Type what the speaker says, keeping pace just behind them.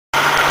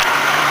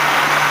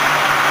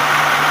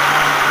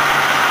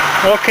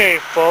Okay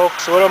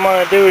folks, what I'm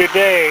going to do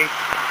today is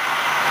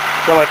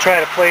I'm going to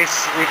try to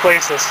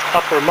replace this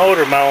upper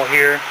motor mount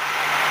here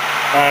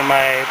on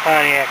my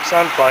Pontiac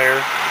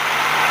Sunfire.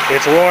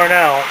 It's worn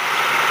out,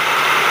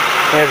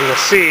 as you can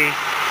see.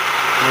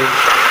 You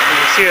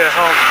can see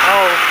how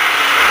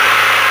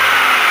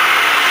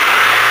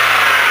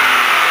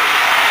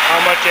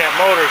much that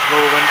motor's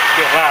moving.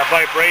 You get a lot of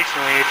vibration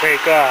when you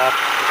take off.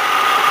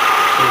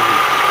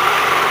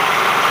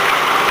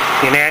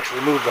 You can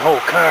actually move the whole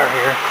car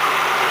here.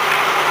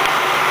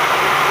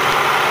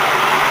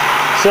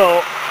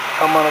 So,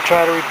 I'm going to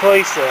try to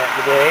replace that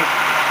today.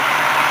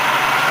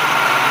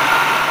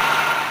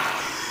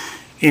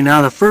 Okay,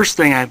 now the first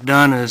thing I've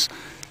done is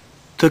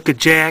took a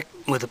jack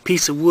with a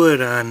piece of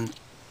wood on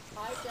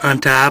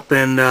top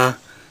and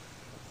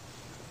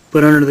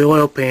put under the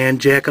oil pan,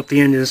 jack up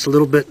the engine just a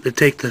little bit to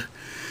take the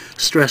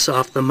stress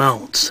off the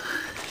mounts.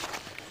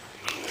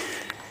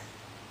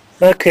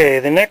 Okay,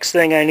 the next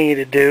thing I need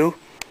to do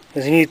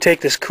is you need to take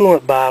this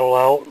coolant bottle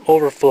out,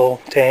 overflow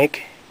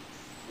tank.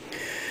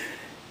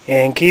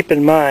 And keep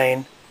in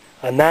mind,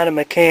 I'm not a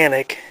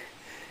mechanic,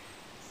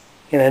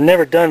 and I've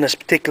never done this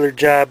particular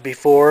job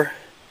before,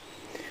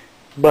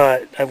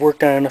 but I've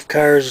worked on enough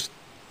cars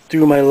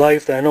through my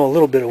life that I know a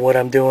little bit of what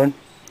I'm doing.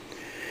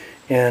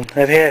 And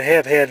I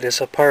have had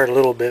this apart a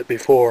little bit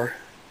before.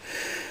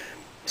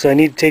 So I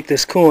need to take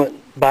this coolant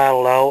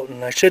bottle out,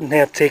 and I shouldn't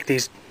have to take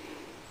these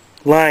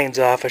lines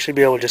off. I should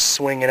be able to just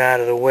swing it out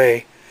of the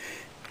way.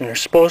 And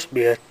there's supposed to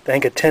be, I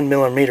think, a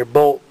 10mm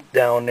bolt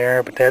down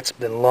there, but that's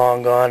been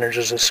long gone. There's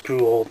just a screw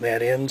holding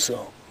that in,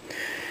 so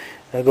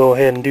I'll go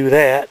ahead and do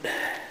that.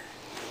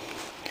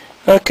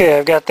 Okay,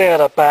 I've got that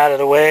up out of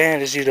the way. I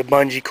just use a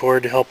bungee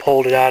cord to help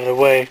hold it out of the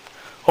way.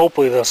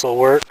 Hopefully this will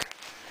work.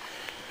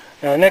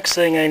 Now the next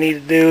thing I need to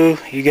do,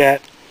 you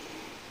got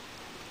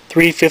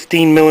 3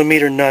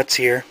 15mm nuts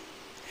here.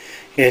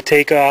 You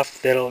take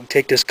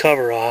this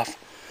cover off,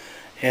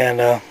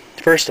 and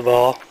first of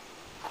all,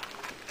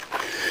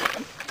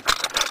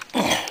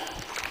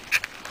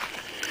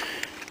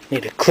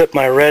 need to clip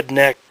my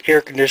redneck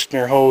air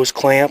conditioner hose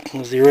clamp,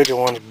 because the original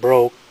one's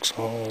broke, so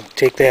I'll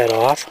take that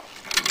off.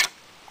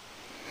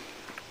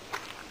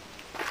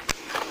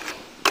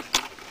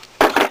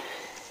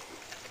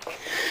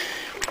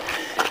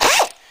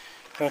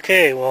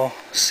 Okay, well,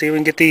 see if we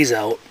can get these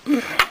out.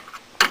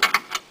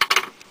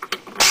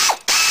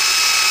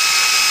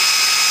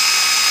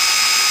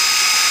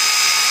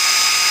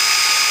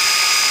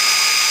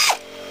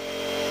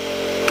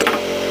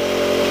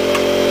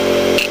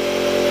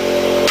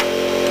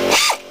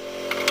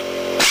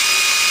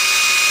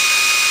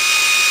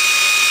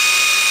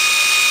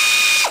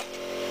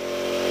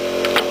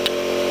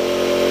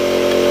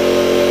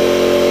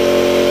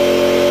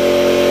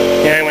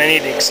 Yeah, I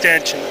need the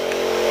extension.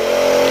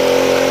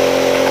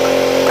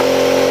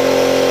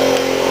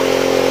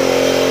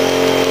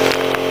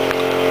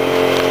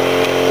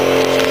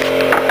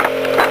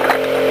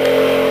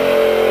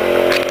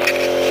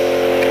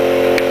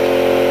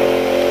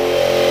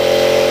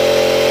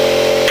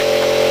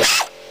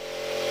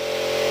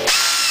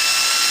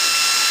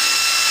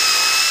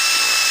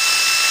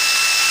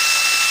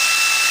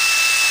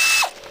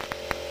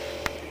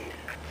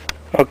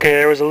 Okay,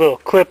 there was a little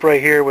clip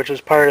right here which was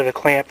part of the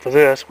clamp for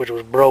this, which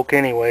was broke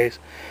anyways.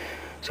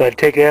 So I'd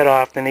take that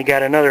off. Then you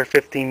got another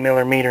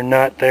 15mm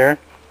nut there.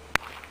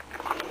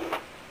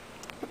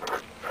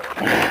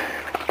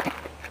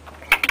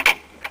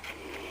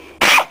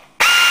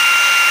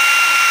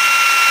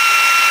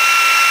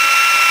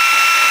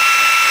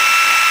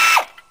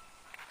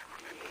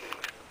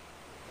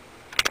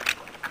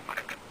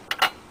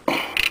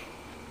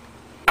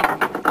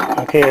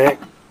 Okay, that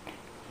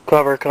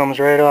cover comes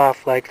right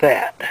off like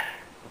that.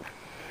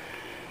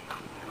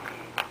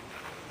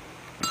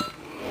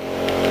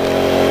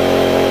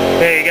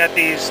 Okay, you got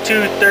these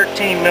two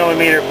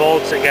 13mm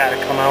bolts that gotta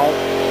come out.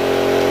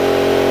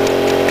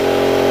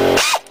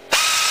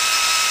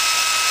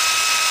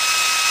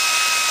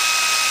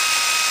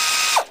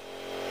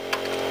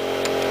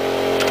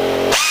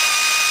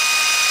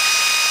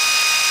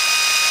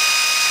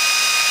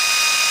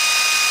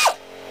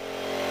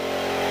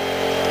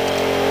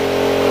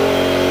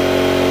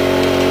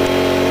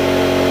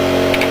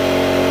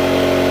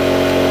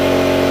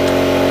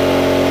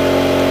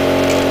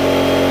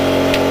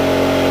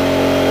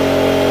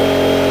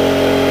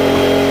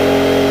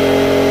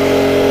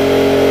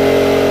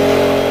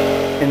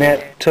 And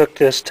that took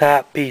this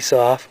top piece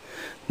off.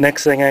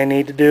 Next thing I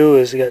need to do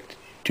is you got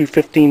two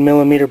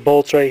 15mm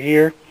bolts right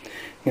here.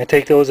 I'm going to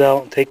take those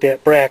out and take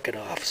that bracket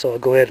off. So I'll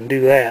go ahead and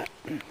do that.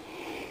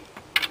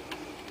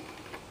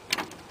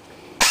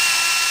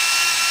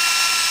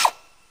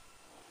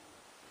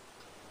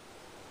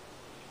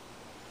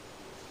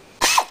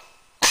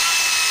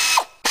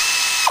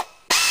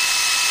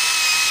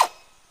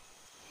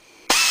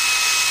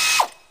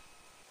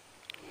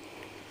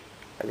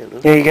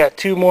 Yeah, you got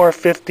two more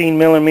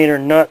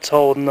 15mm nuts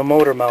holding the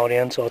motor mount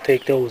in, so I'll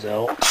take those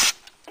out.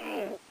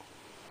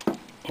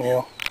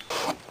 Yeah.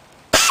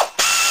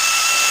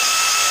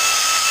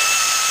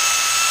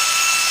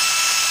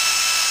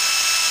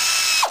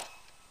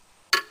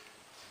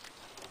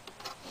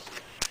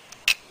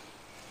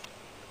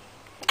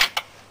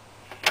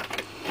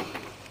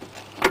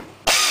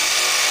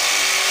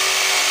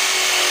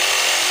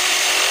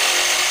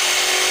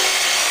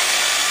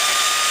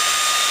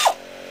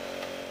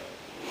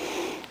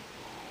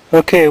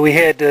 Okay, we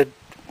had to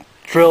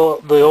drill,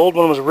 the old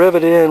one was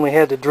riveted in, we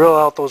had to drill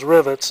out those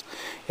rivets,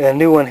 and the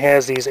new one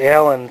has these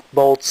Allen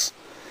bolts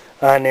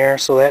on there,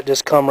 so that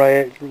just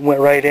went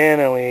right in,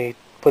 and we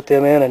put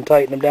them in and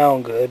tightened them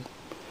down good.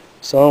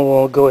 So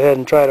we'll go ahead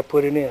and try to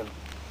put it in.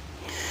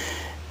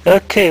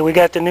 Okay, we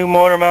got the new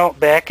motor mount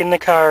back in the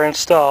car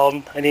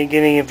installed. I didn't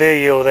get any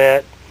video of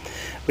that.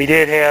 We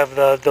did have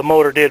the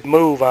motor did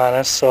move on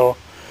us, so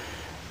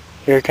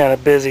we were kind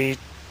of busy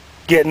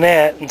getting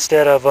that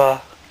instead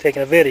of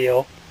taking a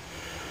video.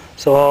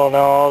 So now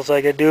all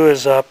I gotta do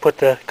is put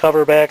the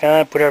cover back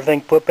on, put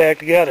everything put back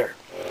together.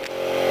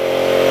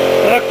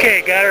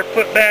 Okay, got her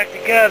put back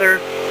together,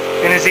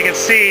 and as you can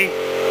see,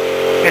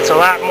 it's a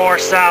lot more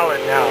solid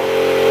now.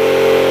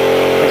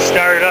 Let's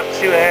start it up and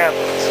see what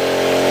happens.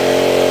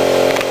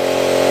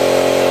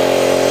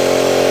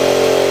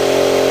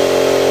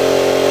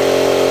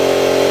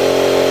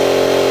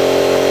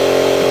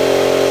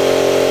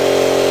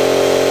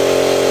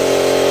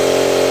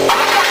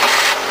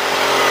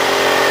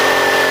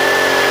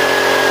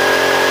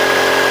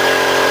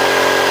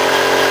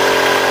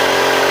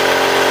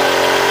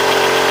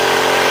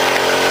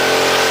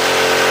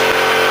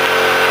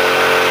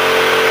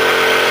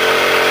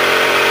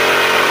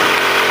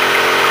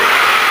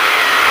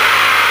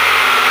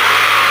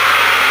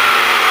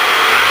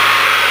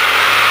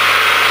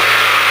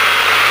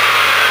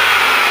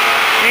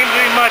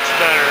 Much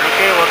better.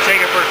 Okay, we'll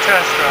take it for a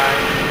test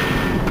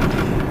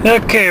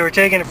drive. Okay, we're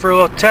taking it for a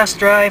little test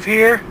drive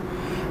here,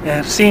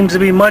 and it seems to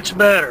be much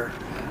better.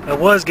 I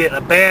was getting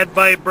a bad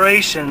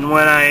vibration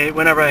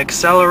whenever I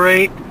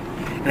accelerate,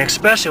 and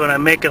especially when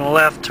I'm making a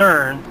left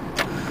turn.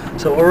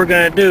 So what we're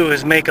going to do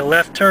is make a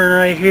left turn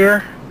right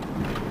here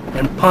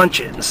and punch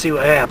it and see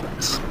what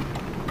happens.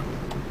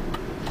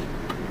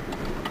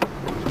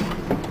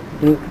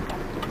 Ooh,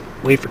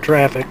 wait for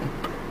traffic.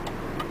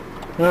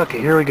 Okay,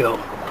 here we go.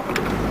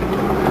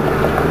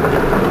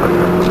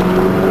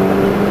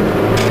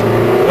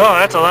 Oh,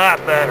 that's a lot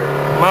better.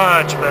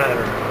 Much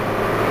better.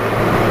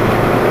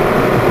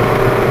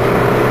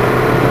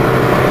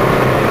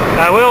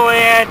 I will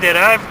add that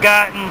I've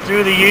gotten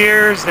through the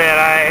years that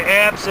I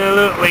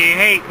absolutely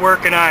hate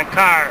working on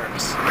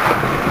cars.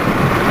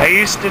 I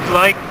used to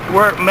like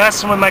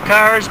messing with my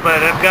cars,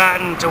 but I've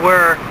gotten to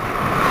where,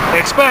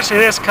 especially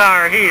this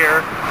car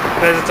here,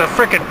 because it's a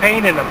frickin'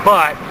 pain in the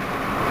butt,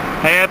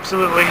 I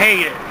absolutely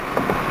hate it.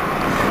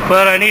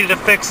 But I needed to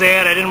fix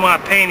that. I didn't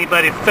want to pay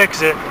anybody to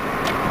fix it.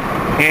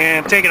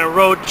 And I'm taking a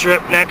road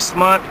trip next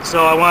month,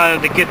 so I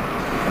wanted to get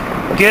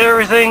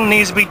everything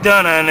needs to be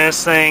done on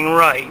this thing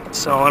right,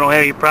 so I don't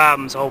have any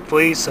problems,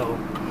 hopefully. So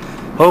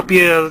hope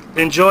you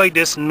enjoyed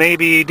this and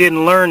maybe you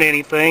didn't learn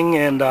anything,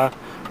 and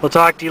we'll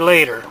talk to you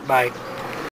later. Bye.